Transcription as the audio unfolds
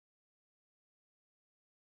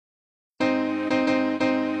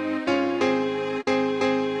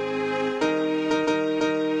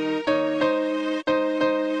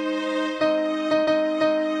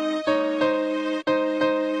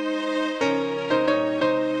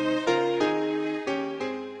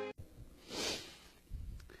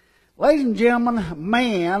Ladies and gentlemen,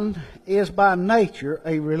 man is by nature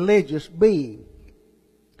a religious being.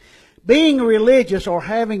 Being religious or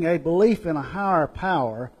having a belief in a higher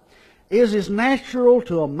power is as natural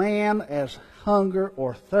to a man as hunger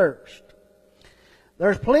or thirst.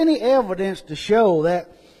 There's plenty evidence to show that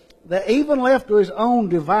even left to his own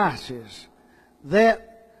devices,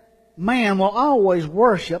 that man will always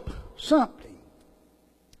worship something.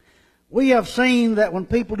 We have seen that when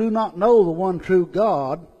people do not know the one true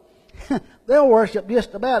God, they'll worship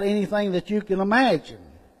just about anything that you can imagine.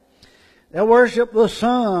 They'll worship the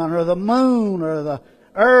sun or the moon or the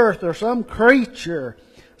earth or some creature,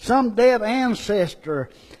 some dead ancestor,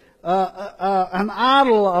 an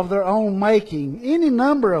idol of their own making, any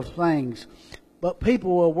number of things. But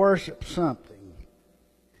people will worship something.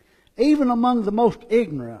 Even among the most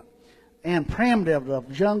ignorant and primitive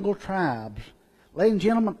of jungle tribes, ladies and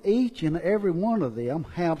gentlemen, each and every one of them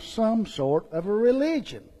have some sort of a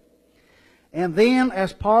religion. And then,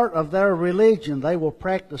 as part of their religion, they will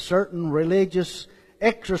practice certain religious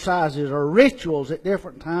exercises or rituals at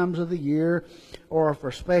different times of the year or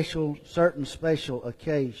for certain special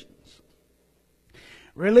occasions.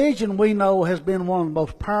 Religion, we know, has been one of the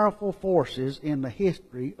most powerful forces in the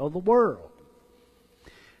history of the world.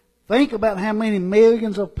 Think about how many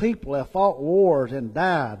millions of people have fought wars and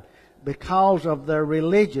died because of their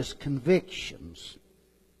religious convictions.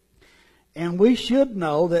 And we should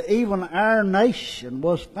know that even our nation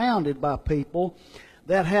was founded by people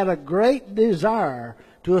that had a great desire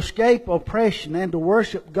to escape oppression and to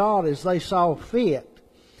worship God as they saw fit.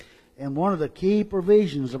 And one of the key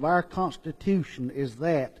provisions of our Constitution is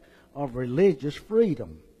that of religious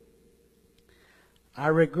freedom. I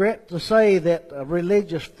regret to say that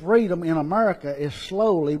religious freedom in America is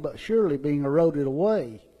slowly but surely being eroded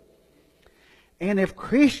away. And if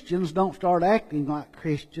Christians don't start acting like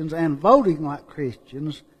Christians and voting like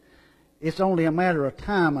Christians, it's only a matter of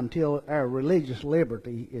time until our religious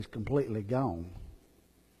liberty is completely gone.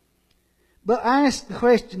 But I asked the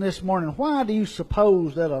question this morning, why do you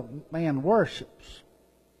suppose that a man worships?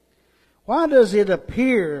 Why does it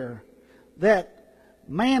appear that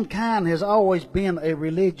mankind has always been a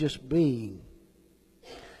religious being?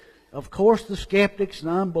 Of course, the skeptics and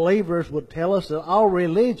unbelievers would tell us that all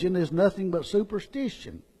religion is nothing but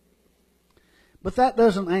superstition. But that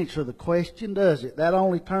doesn't answer the question, does it? That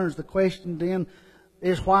only turns the question then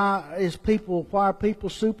why are people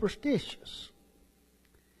superstitious?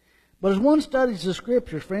 But as one studies the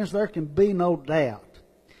Scriptures, friends, there can be no doubt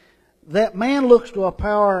that man looks to a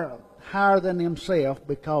power higher than himself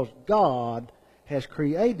because God has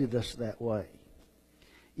created us that way.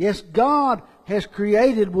 Yes, God has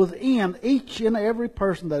created within each and every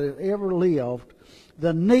person that has ever lived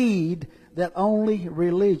the need that only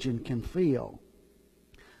religion can fill.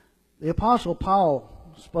 The Apostle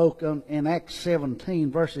Paul spoke in Acts 17,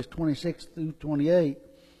 verses 26 through 28,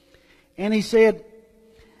 and he said,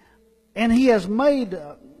 And he has made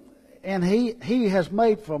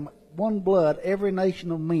from one blood every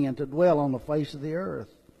nation of men to dwell on the face of the earth,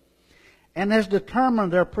 and has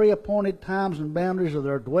determined their pre-appointed times and boundaries of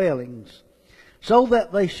their dwellings, so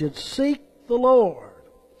that they should seek the Lord,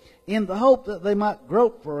 in the hope that they might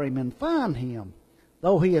grope for him and find him,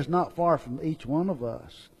 though he is not far from each one of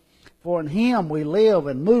us. For in him we live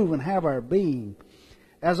and move and have our being,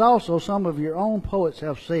 as also some of your own poets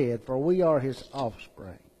have said, for we are his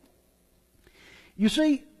offspring. You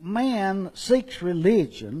see, man seeks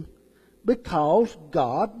religion because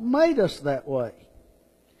God made us that way.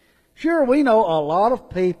 Sure, we know a lot of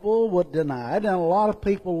people would deny it, and a lot of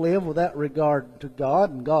people live without regard to God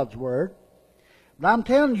and God's Word. But I'm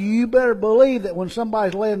telling you, you better believe that when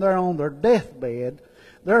somebody's laying there on their deathbed,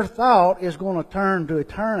 their thought is going to turn to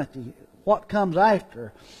eternity, what comes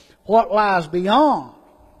after, what lies beyond.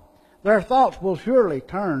 Their thoughts will surely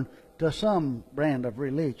turn to some brand of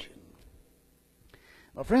religion.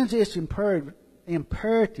 Well, friends, it's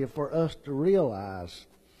imperative for us to realize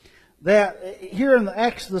that here in the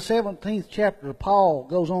Acts the 17th chapter, Paul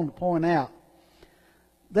goes on to point out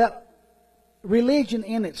that religion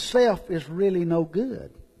in itself is really no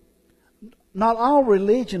good. Not all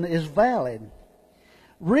religion is valid.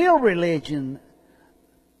 Real religion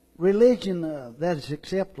that is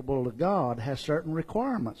acceptable to God, has certain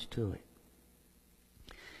requirements to it.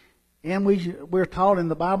 And we're taught in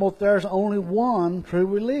the Bible that there's only one true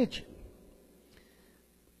religion.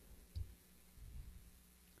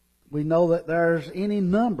 We know that there's any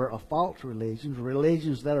number of false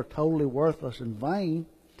religions that are totally worthless and vain,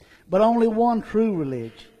 but only one true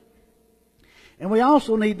religion. And we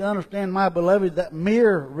also need to understand, my beloved, that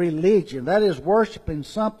mere religion, that is worshiping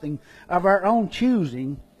something of our own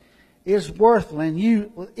choosing, is worse than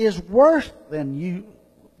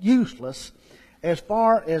useless as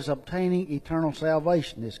far as obtaining eternal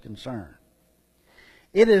salvation is concerned.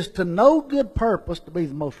 It is to no good purpose to be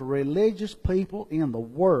the most religious people in the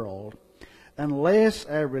world unless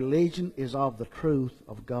our religion is of the truth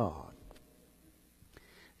of God.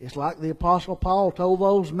 It's like the Apostle Paul told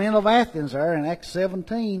those men of Athens there in Acts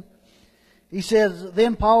 17. He says,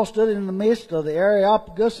 Then Paul stood in the midst of the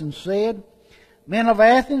Areopagus and said, Men of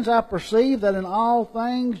Athens, I perceive that in all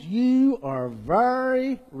things you are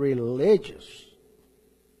very religious.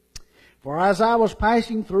 For as I was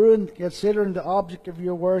passing through and considering the object of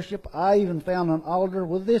your worship, I even found an altar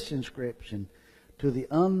with this inscription, To the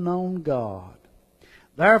unknown God.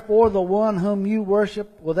 Therefore the one whom you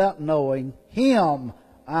worship without knowing, Him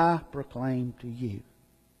I proclaim to you.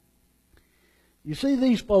 You see,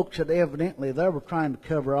 these folks had evidently, they were trying to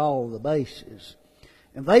cover all of the bases.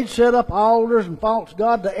 And they'd set up altars and false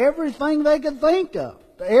god to everything they could think of.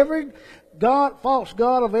 To every false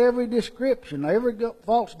god of every description, every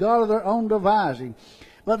false god of their own devising.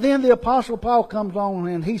 But then the Apostle Paul comes on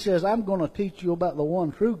and he says, I'm going to teach you about the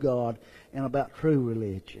one true God and about true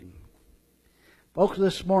religion. Folks,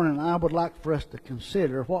 this morning I would like for us to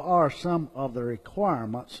consider what are some of the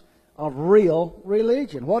requirements of real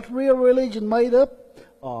religion. What's real religion made up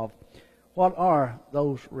of? What are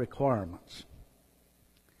those requirements?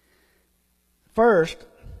 First,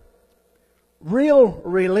 real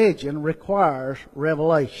religion requires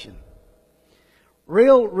revelation.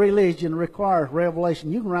 Real religion requires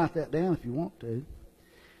revelation. You can write that down if you want to.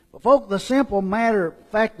 But folks, the simple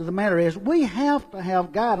fact of the matter is we have to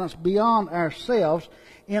have guidance beyond ourselves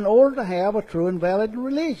in order to have a true and valid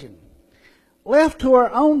religion. Left to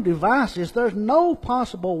our own devices, there's no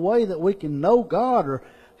possible way that we can know God or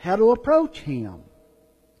how to approach Him.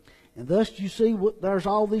 And thus you see there's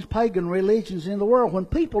all these pagan religions in the world. When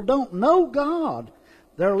people don't know God,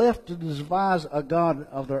 they're left to devise a God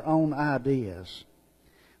of their own ideas.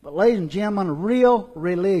 But ladies and gentlemen, real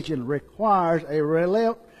religion requires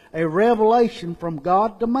a revelation from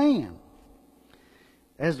God to man.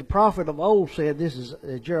 As the prophet of old said, this is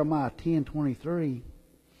Jeremiah 10:23.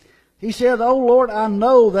 He said, O Lord, I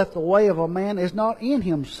know that the way of a man is not in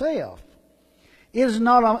himself. It is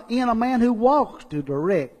not in a man who walks to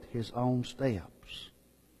direct his own steps.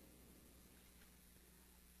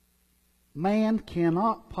 Man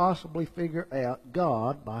cannot possibly figure out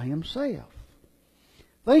God by himself.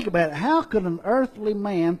 Think about it. How could an earthly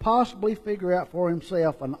man possibly figure out for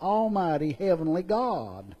himself an almighty heavenly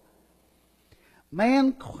God?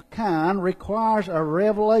 Mankind requires a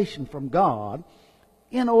revelation from God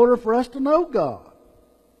in order for us to know God.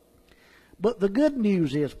 But the good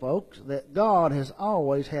news is, folks, that God has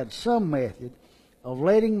always had some method of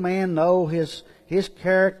letting man know his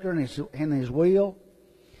character and his will.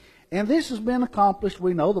 And this has been accomplished,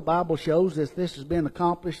 we know the Bible shows that this has been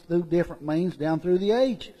accomplished through different means down through the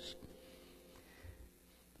ages.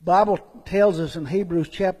 The Bible tells us in Hebrews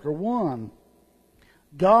chapter 1,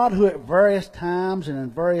 God, who at various times and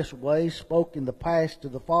in various ways spoke in the past to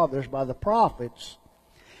the fathers by the prophets,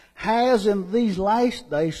 has in these last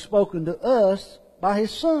days spoken to us by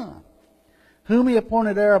His Son, whom He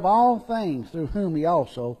appointed heir of all things, through whom He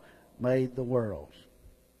also made the worlds.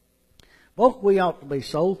 Folks, we ought to be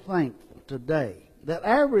so thankful today that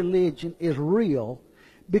our religion is real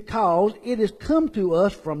because it has come to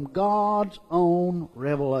us from God's own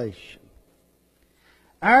revelation.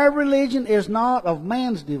 Our religion is not of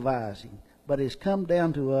man's devising, but has come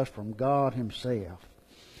down to us from God Himself.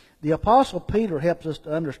 The Apostle Peter helps us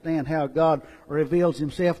to understand how God reveals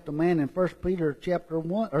Himself to man in 2 Peter chapter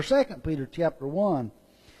 1.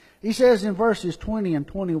 He says in verses 20 and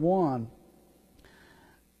 21,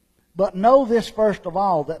 But know this first of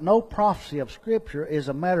all, that no prophecy of Scripture is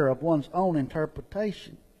a matter of one's own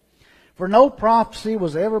interpretation. For no prophecy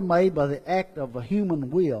was ever made by the act of a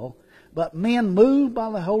human will, but men moved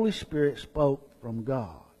by the Holy Spirit spoke from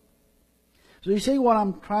God. So you see, what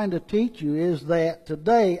I'm trying to teach you is that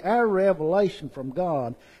today our revelation from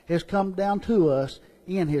God has come down to us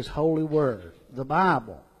in His holy word, the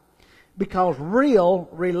Bible. Because real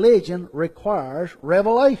religion requires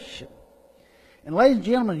revelation. And ladies and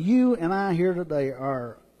gentlemen, you and I here today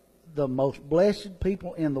are the most blessed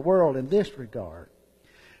people in the world in this regard.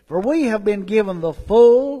 For we have been given the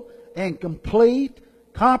full and complete,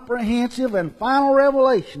 comprehensive and final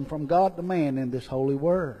revelation from God to man in this holy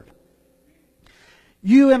word.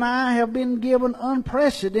 You and I have been given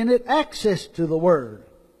unprecedented access to the Word.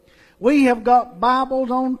 We have got Bibles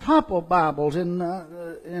on top of Bibles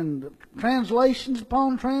and translations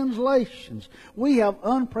upon translations. We have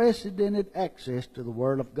unprecedented access to the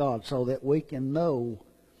Word of God so that we can know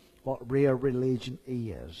what real religion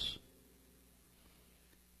is.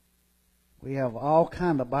 We have all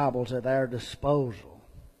kinds of Bibles at our disposal.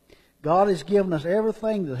 God has given us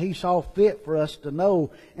everything that He saw fit for us to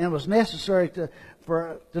know and was necessary to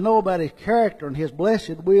know about His character and His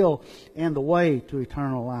blessed will and the way to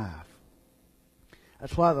eternal life.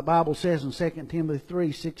 That's why the Bible says in 2 Timothy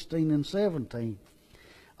 3:16 and 17,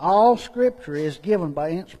 all Scripture is given by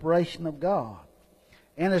inspiration of God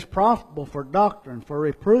and is profitable for doctrine, for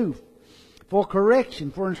reproof, for correction,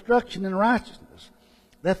 for instruction in righteousness,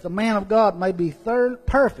 that the man of God may be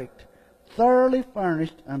perfect, thoroughly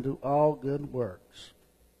furnished unto all good works.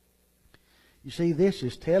 You see, this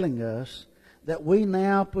is telling us that we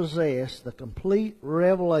now possess the complete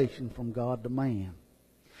revelation from God to man.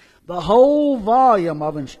 The whole volume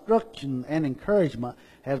of instruction and encouragement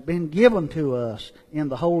has been given to us in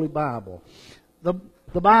the Holy Bible.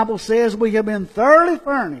 The Bible says we have been thoroughly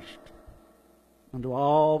furnished unto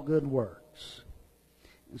all good works.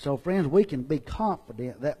 And so, friends, we can be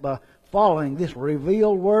confident that by following this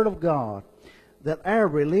revealed Word of God, that our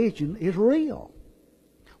religion is real.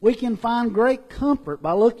 We can find great comfort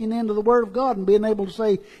by looking into the Word of God and being able to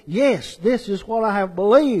say, yes, this is what I have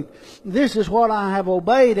believed. This is what I have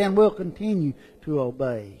obeyed and will continue to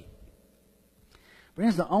obey.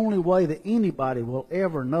 Friends, the only way that anybody will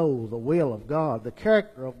ever know the will of God, the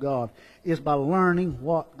character of God, is by learning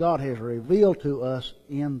what God has revealed to us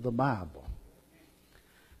in the Bible.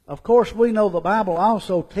 Of course, we know the Bible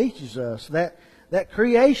also teaches us that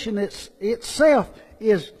creation itself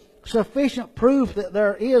is sufficient proof that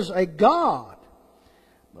there is a God.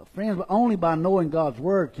 But friends, only by knowing God's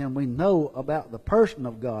Word can we know about the person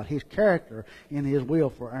of God, His character, and His will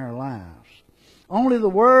for our lives. Only the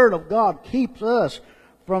Word of God keeps us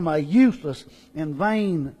from a useless and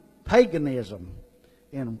vain paganism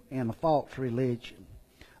and a false religion.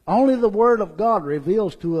 Only the Word of God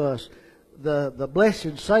reveals to us the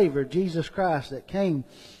blessed Savior, Jesus Christ, that came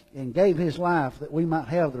and gave His life that we might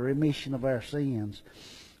have the remission of our sins.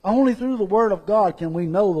 Only through the Word of God can we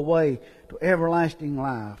know the way to everlasting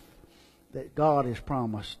life that God has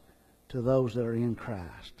promised to those that are in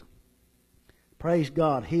Christ. Praise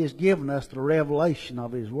God, He has given us the revelation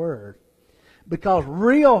of His Word. Because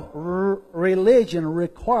real religion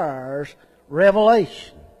requires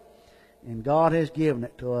revelation. And God has given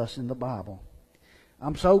it to us in the Bible.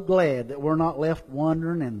 I'm so glad that we're not left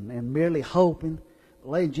wondering and merely hoping. But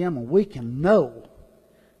ladies and gentlemen, we can know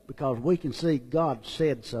because we can see God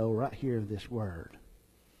said so right here in this Word.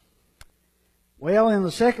 Well, in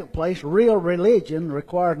the second place, real religion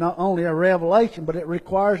requires not only a revelation, but it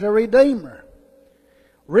requires a Redeemer.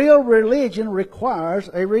 Real religion requires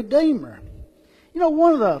a Redeemer. You know,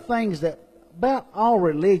 one of the things that about all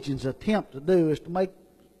religions attempt to do is to make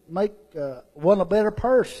one a better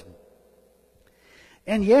person.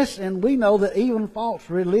 And yes, and we know that even false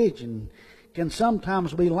religion can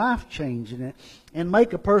sometimes be life-changing and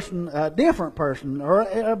make a person a different person or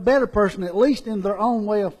a better person, at least in their own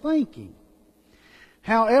way of thinking.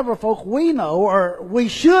 However, folks, we know, or we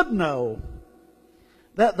should know,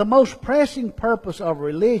 that the most pressing purpose of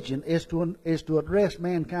religion is to address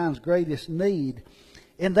mankind's greatest need.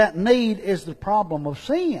 And that need is the problem of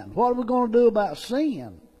sin. What are we going to do about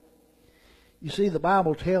sin? You see, the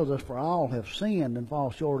Bible tells us, for all have sinned and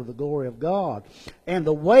fall short of the glory of God. And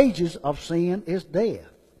the wages of sin is death.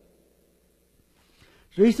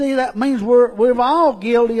 So you see, that means we're all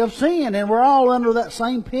guilty of sin, and we're all under that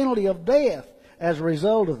same penalty of death as a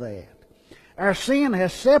result of that. Our sin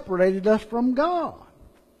has separated us from God.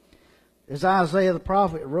 As Isaiah the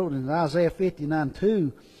prophet wrote in Isaiah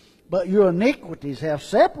 59:2, but your iniquities have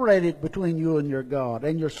separated between you and your God,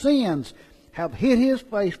 and your sins have hid His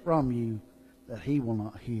face from you, that He will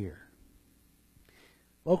not hear.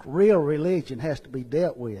 Folks, real religion has to be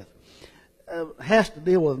dealt with. Has to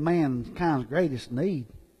deal with mankind's greatest need.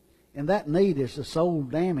 And that need is the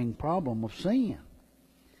soul-damning problem of sin.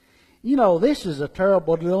 You know, this is a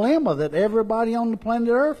terrible dilemma that everybody on the planet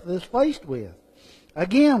Earth is faced with.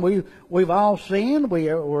 Again, we've all sinned.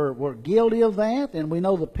 We're guilty of that, and we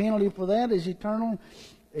know the penalty for that is eternal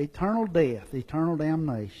death, eternal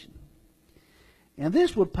damnation. And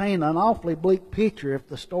this would paint an awfully bleak picture if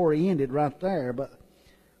the story ended right there. But,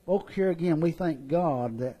 folks, here again, we thank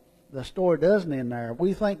God that the story doesn't end there.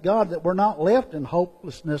 We thank God that we're not left in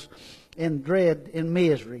hopelessness, in dread, in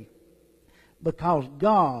misery, because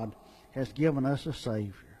God has given us a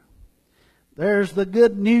Savior. There's the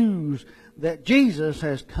good news that Jesus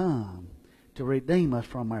has come to redeem us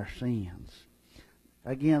from our sins.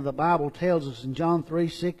 Again, the Bible tells us in John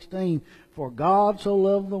 3:16, for God so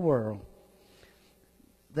loved the world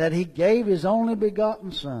that He gave His only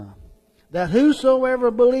begotten Son, that whosoever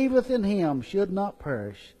believeth in him should not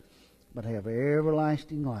perish, but have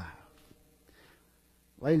everlasting life.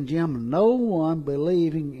 Ladies and gentlemen, no one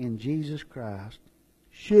believing in Jesus Christ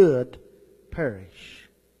should perish,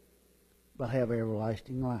 but have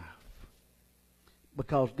everlasting life.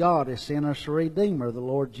 Because God has sent us a Redeemer, the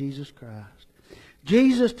Lord Jesus Christ.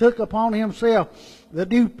 Jesus took upon himself the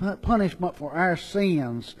due punishment for our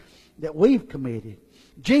sins that we've committed.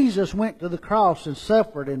 Jesus went to the cross and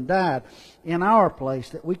suffered and died in our place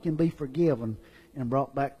that we can be forgiven and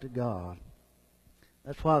brought back to God.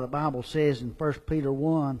 That's why the Bible says in 1 Peter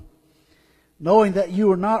 1, knowing that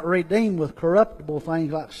you are not redeemed with corruptible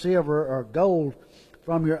things like silver or gold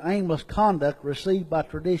from your aimless conduct received by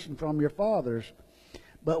tradition from your fathers,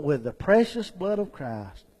 but with the precious blood of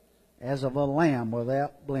Christ, as of a lamb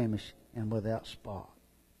without blemish and without spot.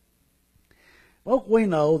 Folks, we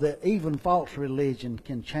know that even false religion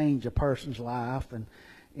can change a person's life,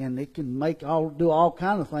 and it can do all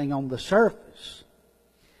kind of things on the surface.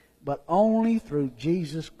 But only through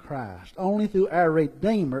Jesus Christ, only through our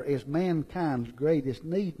Redeemer, is mankind's greatest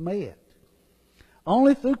need met.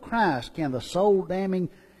 Only through Christ can the soul-damning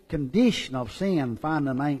condition of sin find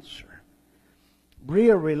an answer.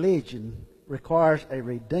 Real religion requires a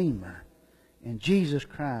Redeemer, and Jesus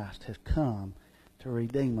Christ has come to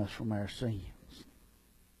redeem us from our sins.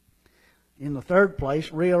 In the third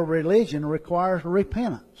place, real religion requires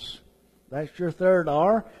repentance. That's your third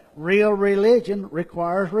R. Real religion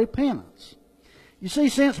requires repentance. You see,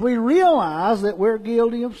 since we realize that we're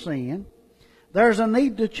guilty of sin, there's a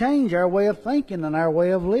need to change our way of thinking and our way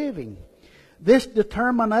of living. This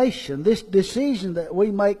determination, this decision that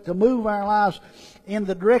we make to move our lives in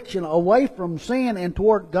the direction away from sin and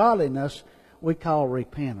toward godliness, we call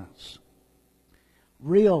repentance.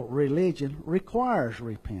 Real religion requires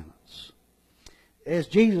repentance. As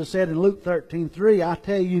Jesus said in Luke 13:3, I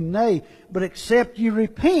tell you, nay, but except you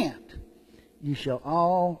repent, you shall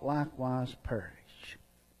all likewise perish.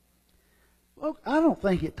 Well, I don't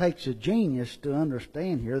think it takes a genius to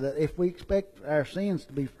understand here that if we expect our sins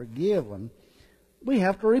to be forgiven, we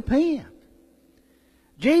have to repent.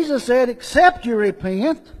 Jesus said, except you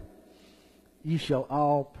repent, you shall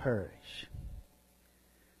all perish.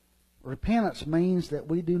 Repentance means that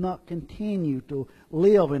we do not continue to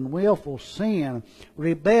live in willful sin,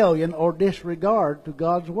 rebellion, or disregard to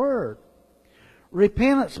God's Word.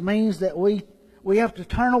 Repentance means that we have to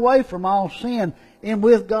turn away from all sin, and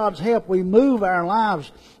with God's help we move our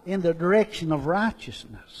lives in the direction of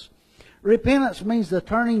righteousness. Repentance means the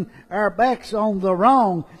turning our backs on the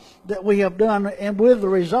wrong that we have done, and with the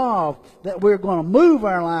resolve that we're going to move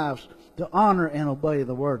our lives to honor and obey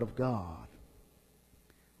the Word of God.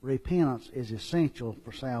 Repentance is essential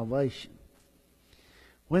for salvation.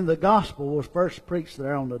 When the gospel was first preached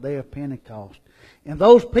there on the day of Pentecost, and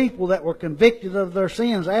those people that were convicted of their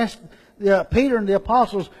sins asked Peter and the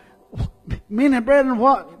apostles, men and brethren,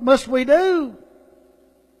 what must we do?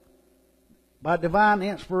 By divine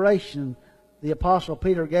inspiration, the apostle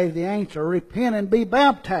Peter gave the answer, repent and be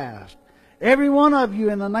baptized, every one of you,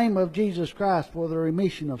 in the name of Jesus Christ, for the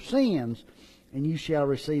remission of sins, and you shall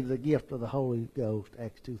receive the gift of the Holy Ghost,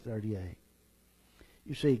 Acts 2:38.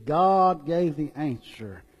 You see, God gave the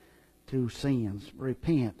answer to sins.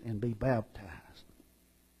 Repent and be baptized.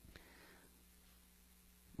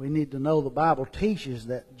 We need to know the Bible teaches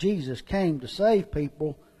that Jesus came to save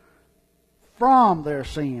people from their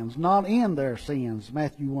sins, not in their sins,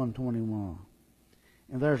 Matthew 1:21.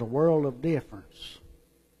 And there's a world of difference.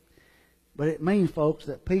 But it means, folks,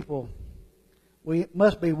 that we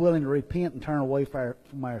must be willing to repent and turn away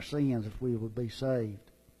from our sins if we would be saved.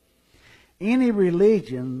 Any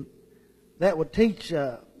religion that would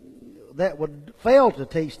fail to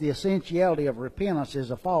teach the essentiality of repentance is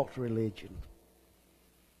a false religion.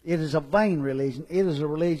 It is a vain religion. It is a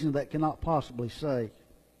religion that cannot possibly save.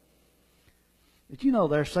 But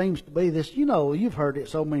there seems to be this, you've heard it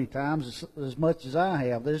so many times as much as I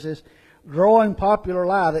have. There's this growing popular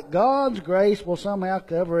lie that God's grace will somehow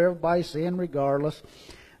cover everybody's sin regardless.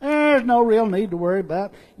 There's no real need to worry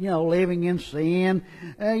about, living in sin.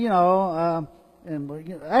 And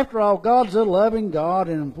after all, God's a loving God,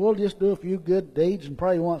 and we'll just do a few good deeds and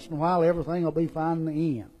pray once in a while, everything will be fine in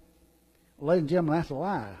the end. Well, ladies and gentlemen, that's a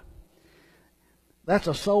lie. That's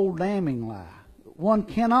a soul-damning lie. One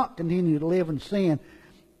cannot continue to live in sin,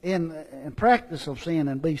 in practice of sin,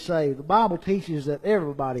 and be saved. The Bible teaches that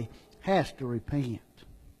everybody has to repent.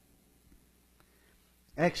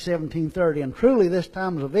 Acts 17:30, and truly this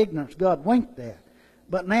time of ignorance God winked at,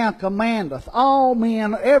 but now commandeth all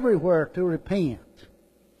men everywhere to repent.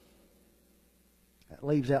 That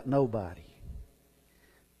leaves out nobody.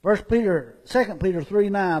 2 Peter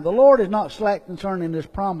 3:9, the Lord is not slack concerning His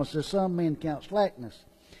promise, as some men count slackness,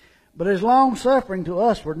 but is long-suffering to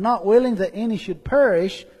usward, not willing that any should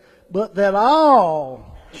perish, but that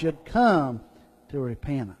all should come to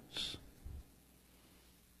repentance.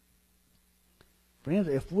 Friends,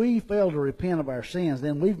 if we fail to repent of our sins,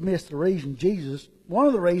 then we've missed the reason one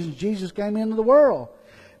of the reasons Jesus came into the world.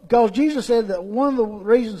 Because Jesus said that one of the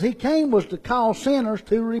reasons He came was to call sinners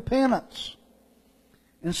to repentance.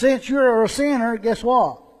 And since you're a sinner, guess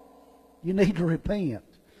what? You need to repent.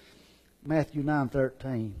 Matthew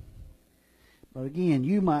 9:13. But again,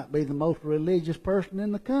 you might be the most religious person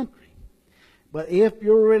in the country. But if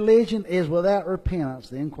your religion is without repentance,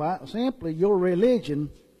 then quite simply, your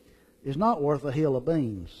religion is not worth a hill of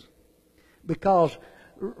beans. Because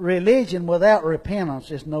religion without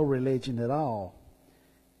repentance is no religion at all.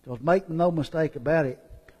 Because make no mistake about it,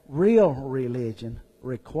 real religion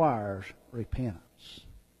requires repentance.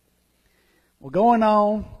 Well, going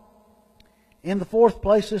on, in the fourth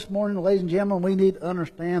place this morning, ladies and gentlemen, we need to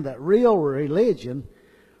understand that real religion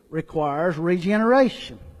requires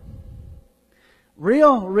regeneration.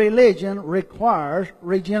 Real religion requires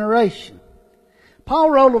regeneration.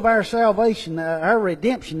 Paul wrote of our salvation, our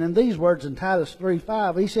redemption, in these words in Titus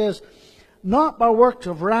 3:5. He says, not by works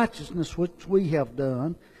of righteousness which we have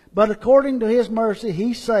done, but according to His mercy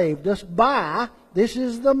He saved us by, this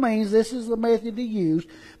is the means, this is the method to use,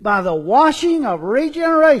 by the washing of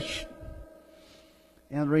regeneration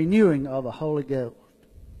and renewing of the Holy Ghost.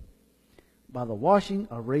 By the washing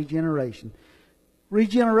of regeneration.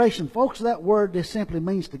 Regeneration, folks, that word just simply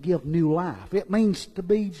means to give new life. It means to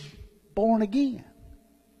be born again.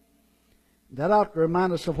 That ought to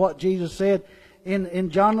remind us of what Jesus said in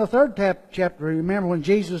John the 3rd chapter. Remember when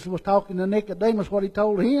Jesus was talking to Nicodemus, what He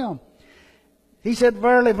told him? He said,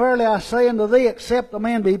 verily, verily, I say unto thee, except a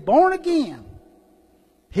man be born again,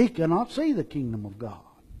 he cannot see the kingdom of God.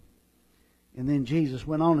 And then Jesus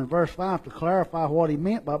went on in verse 5 to clarify what He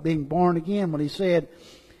meant by being born again when He said,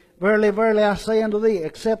 verily, verily, I say unto thee,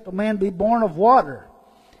 except a man be born of water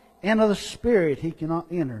and of the Spirit, he cannot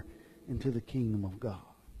enter into the kingdom of God.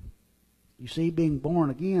 You see, being born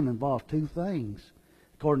again involves two things,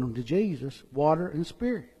 according to Jesus, water and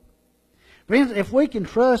Spirit. Friends, if we can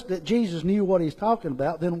trust that Jesus knew what He's talking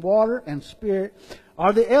about, then water and Spirit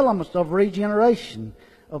are the elements of regeneration,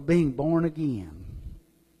 of being born again.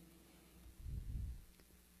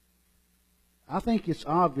 I think it's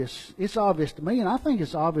obvious. It's obvious to me, and I think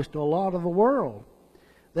it's obvious to a lot of the world,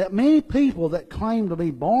 that many people that claim to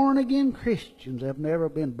be born again Christians have never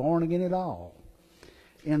been born again at all.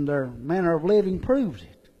 And their manner of living proves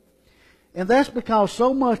it. And that's because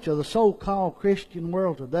so much of the so-called Christian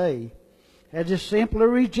world today has just simply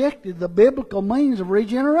rejected the biblical means of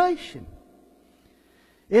regeneration.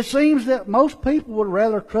 It seems that most people would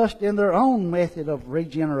rather trust in their own method of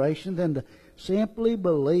regeneration than to simply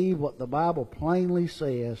believe what the Bible plainly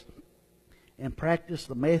says and practice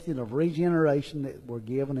the method of regeneration that we're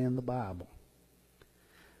given in the Bible.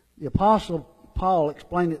 The Apostle Paul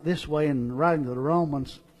explained it this way in writing to the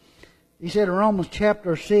Romans. He said in Romans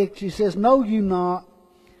chapter 6, he says, know you not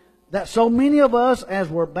that so many of us as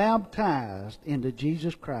were baptized into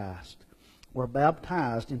Jesus Christ were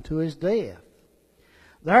baptized into His death?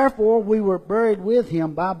 Therefore we were buried with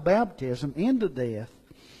Him by baptism into death,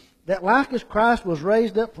 that like as Christ was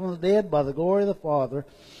raised up from the dead by the glory of the Father,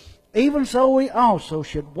 even so we also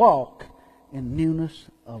should walk in newness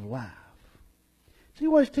of life. See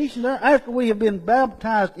what He's teaching there? After we have been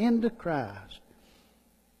baptized into Christ,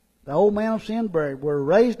 the old man of sin buried, we're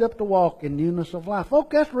raised up to walk in newness of life.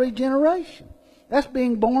 Folks, that's regeneration. That's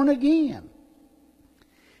being born again.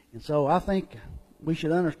 And so I think we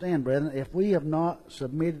should understand, brethren, if we have not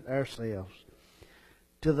submitted ourselves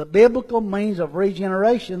to the biblical means of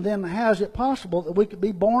regeneration, then how is it possible that we could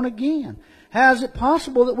be born again? How is it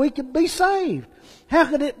possible that we could be saved? How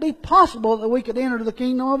could it be possible that we could enter the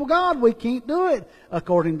kingdom of God? We can't do it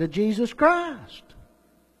according to Jesus Christ.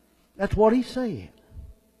 That's what He said.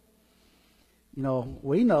 You know,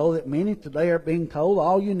 we know that many today are being told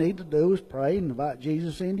all you need to do is pray and invite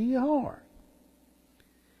Jesus into your heart.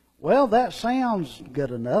 Well, that sounds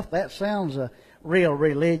good enough. That sounds real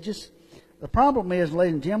religious. The problem is,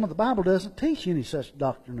 ladies and gentlemen, the Bible doesn't teach any such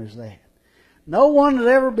doctrine as that. No one has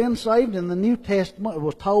ever been saved in the New Testament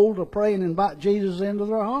was told to pray and invite Jesus into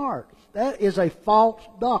their heart. That is a false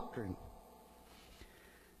doctrine.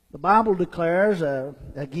 The Bible declares,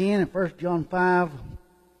 again in 1 John 5,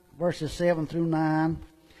 verses 7 through 9,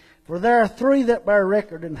 for there are three that bear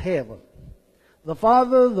record in heaven, the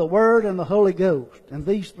Father, the Word, and the Holy Ghost, and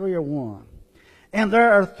these three are one. And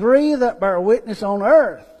there are three that bear witness on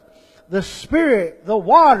earth, the Spirit, the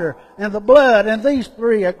water, and the blood, and these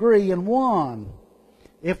three agree in one.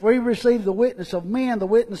 If we receive the witness of men, the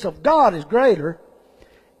witness of God is greater.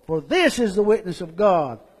 For this is the witness of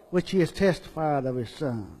God, which He has testified of His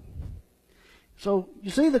Son. So,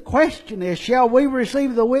 you see, the question is, shall we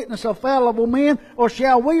receive the witness of fallible men, or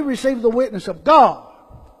shall we receive the witness of God?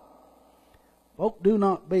 Folk, do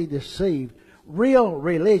not be deceived. Real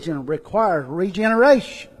religion requires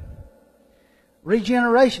regeneration.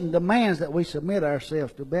 Regeneration demands that we submit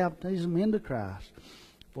ourselves to baptism into Christ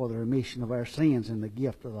for the remission of our sins and the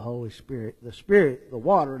gift of the Holy Spirit. The Spirit, the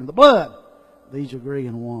water, and the blood, these agree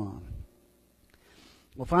in one.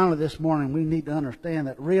 Well, finally this morning we need to understand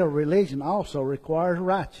that real religion also requires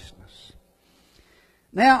righteousness.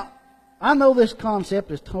 Now, I know this concept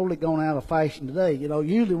has totally gone out of fashion today. You know,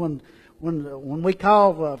 usually when we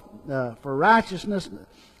call for righteousness,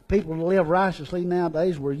 people to live righteously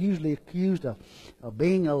nowadays, we're usually accused of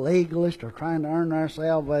being a legalist or trying to earn our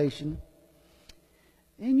salvation.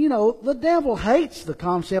 And you know, the devil hates the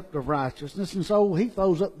concept of righteousness, and so he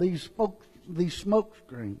throws up these smoke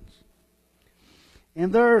screens.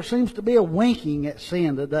 And there seems to be a winking at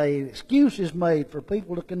sin today. Excuses made for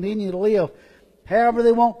people to continue to live however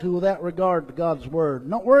they want to without regard to God's Word.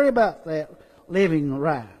 Don't worry about that living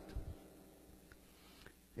right.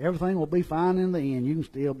 Everything will be fine in the end. You can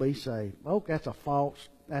still be saved. Oh,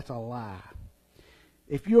 that's a lie.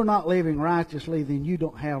 If you're not living righteously, then you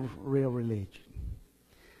don't have real religion.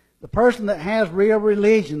 The person that has real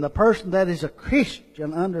religion, the person that is a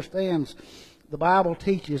Christian, understands the Bible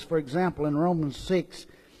teaches, for example, in Romans 6,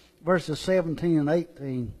 verses 17 and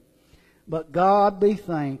 18, but God be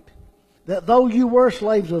thanked that though you were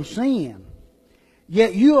slaves of sin,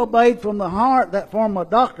 yet you obeyed from the heart that form of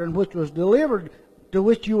doctrine which was delivered, to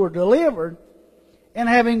which you were delivered, and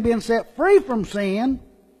having been set free from sin,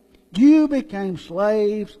 you became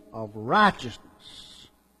slaves of righteousness.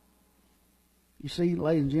 You see,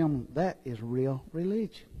 ladies and gentlemen, that is real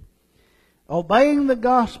religion. Obeying the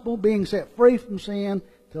gospel, being set free from sin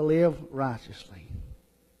to live righteously.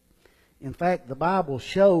 In fact, the Bible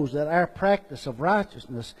shows that our practice of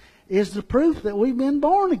righteousness is the proof that we've been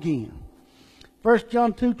born again. 1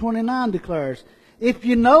 John 2:29 declares, if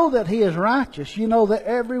you know that He is righteous, you know that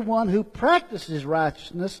everyone who practices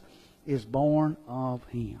righteousness is born of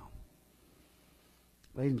Him.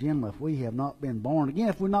 Ladies and gentlemen, if we have not been born again,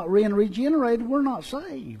 if we're not regenerated, we're not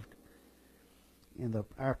saved. And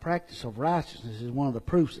our practice of righteousness is one of the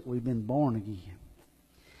proofs that we've been born again.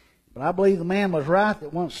 But I believe the man was right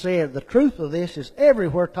that once said, the truth of this is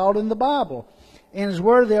everywhere taught in the Bible, and is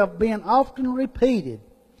worthy of being often repeated.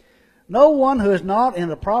 No one who is not, in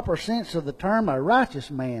the proper sense of the term, a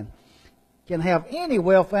righteous man can have any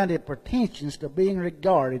well-founded pretensions to being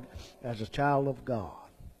regarded as a child of God.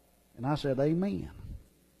 And I said, amen.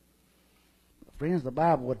 Friends, the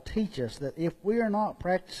Bible would teach us that if we are not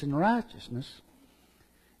practicing righteousness,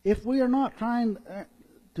 if we are not trying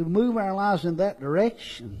to move our lives in that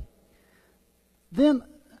direction, then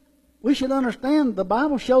we should understand the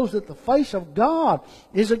Bible shows that the face of God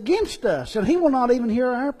is against us, and He will not even hear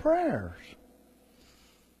our prayers.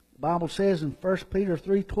 The Bible says in 1 Peter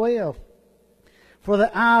 3:12, for the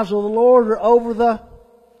eyes of the Lord are over the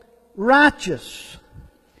righteous,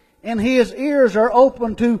 and His ears are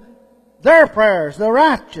open to their prayers, the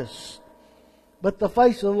righteous. But the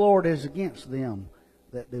face of the Lord is against them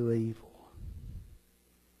that do evil.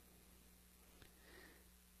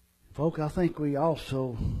 Folk, I think we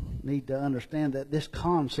also need to understand that this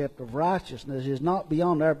concept of righteousness is not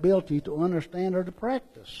beyond our ability to understand or to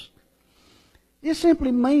practice. It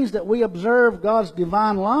simply means that we observe God's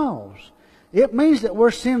divine laws. It means that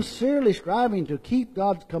we're sincerely striving to keep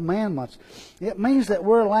God's commandments. It means that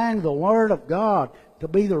we're allowing the Word of God to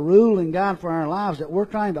be the rule and guide for our lives, that we're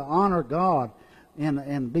trying to honor God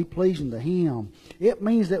and be pleasing to Him. It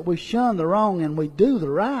means that we shun the wrong and we do the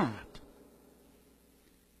right.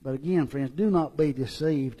 But again, friends, do not be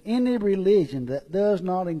deceived. Any religion that does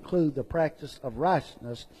not include the practice of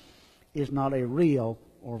righteousness is not a real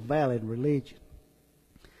or valid religion.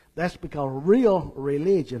 That's because real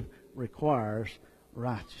religion requires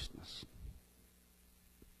righteousness.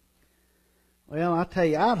 Well, I tell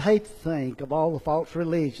you, I'd hate to think of all the false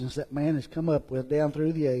religions that man has come up with down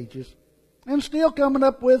through the ages and still coming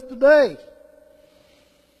up with today.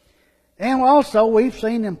 And also, we've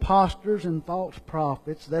seen impostors and false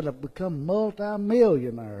prophets that have become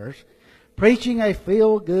multimillionaires preaching a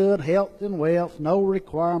feel-good, health and wealth, no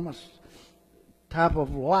requirements type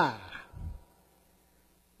of lie.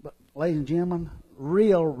 But, ladies and gentlemen,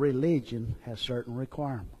 real religion has certain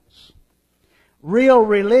requirements. Real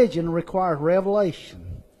religion requires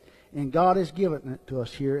revelation. And God has given it to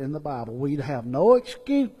us here in the Bible. We have no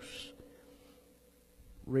excuse.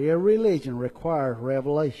 Real religion requires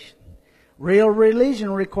revelation. Real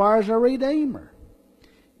religion requires a Redeemer.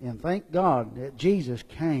 And thank God that Jesus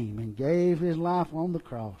came and gave His life on the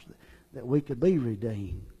cross that we could be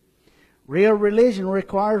redeemed. Real religion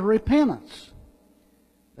requires repentance.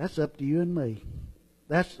 That's up to you and me.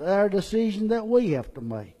 That's our decision that we have to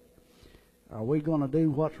make. Are we going to do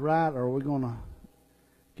what's right, or are we going to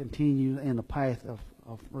continue in the path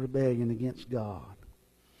of rebellion against God?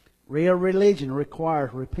 Real religion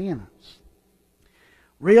requires repentance.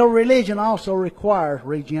 Real religion also requires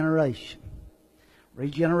regeneration.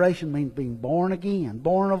 Regeneration means being born again,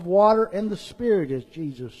 born of water and the Spirit, as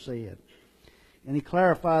Jesus said. And He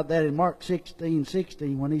clarified that in Mark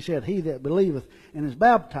 16:16 when He said, "He that believeth and is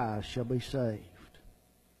baptized shall be saved."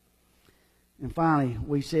 And finally,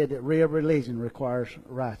 we said that real religion requires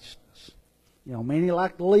righteousness. Many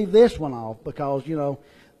like to leave this one off because,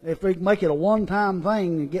 if we can make it a one-time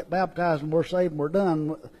thing and get baptized and we're saved and we're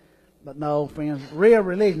done. But no, friends, real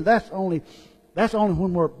religion, that's only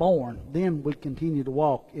when we're born. Then we continue to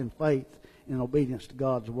walk in faith and obedience to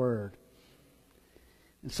God's Word.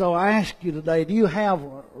 And so I ask you today, do you have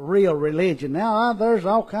real religion? Now, there's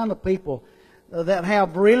all kind of people that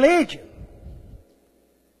have religion.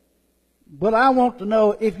 But I want to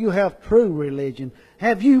know if you have true religion.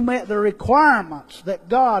 Have you met the requirements that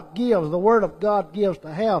God gives, the Word of God gives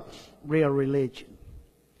to have real religion?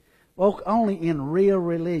 Well, only in real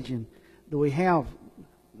religion do we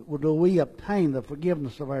obtain the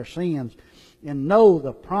forgiveness of our sins and know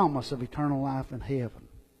the promise of eternal life in heaven.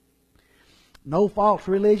 No false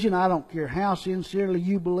religion, I don't care how sincerely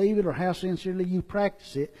you believe it or how sincerely you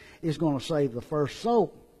practice it, is going to save the first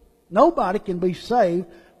soul. Nobody can be saved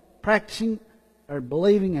practicing or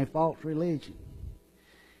believing a false religion.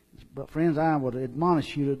 But friends, I would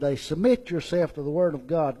admonish you today, submit yourself to the Word of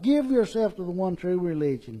God. Give yourself to the one true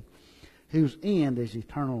religion whose end is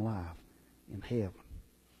eternal life in heaven.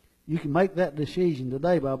 You can make that decision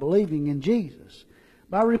today by believing in Jesus,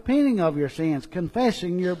 by repenting of your sins,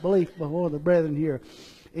 confessing your belief before the brethren here,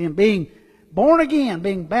 and being born again,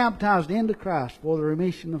 being baptized into Christ for the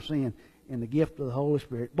remission of sin and the gift of the Holy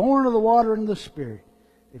Spirit. Born of the water and the Spirit.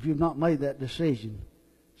 If you've not made that decision,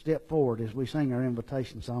 step forward as we sing our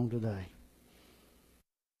invitation song today.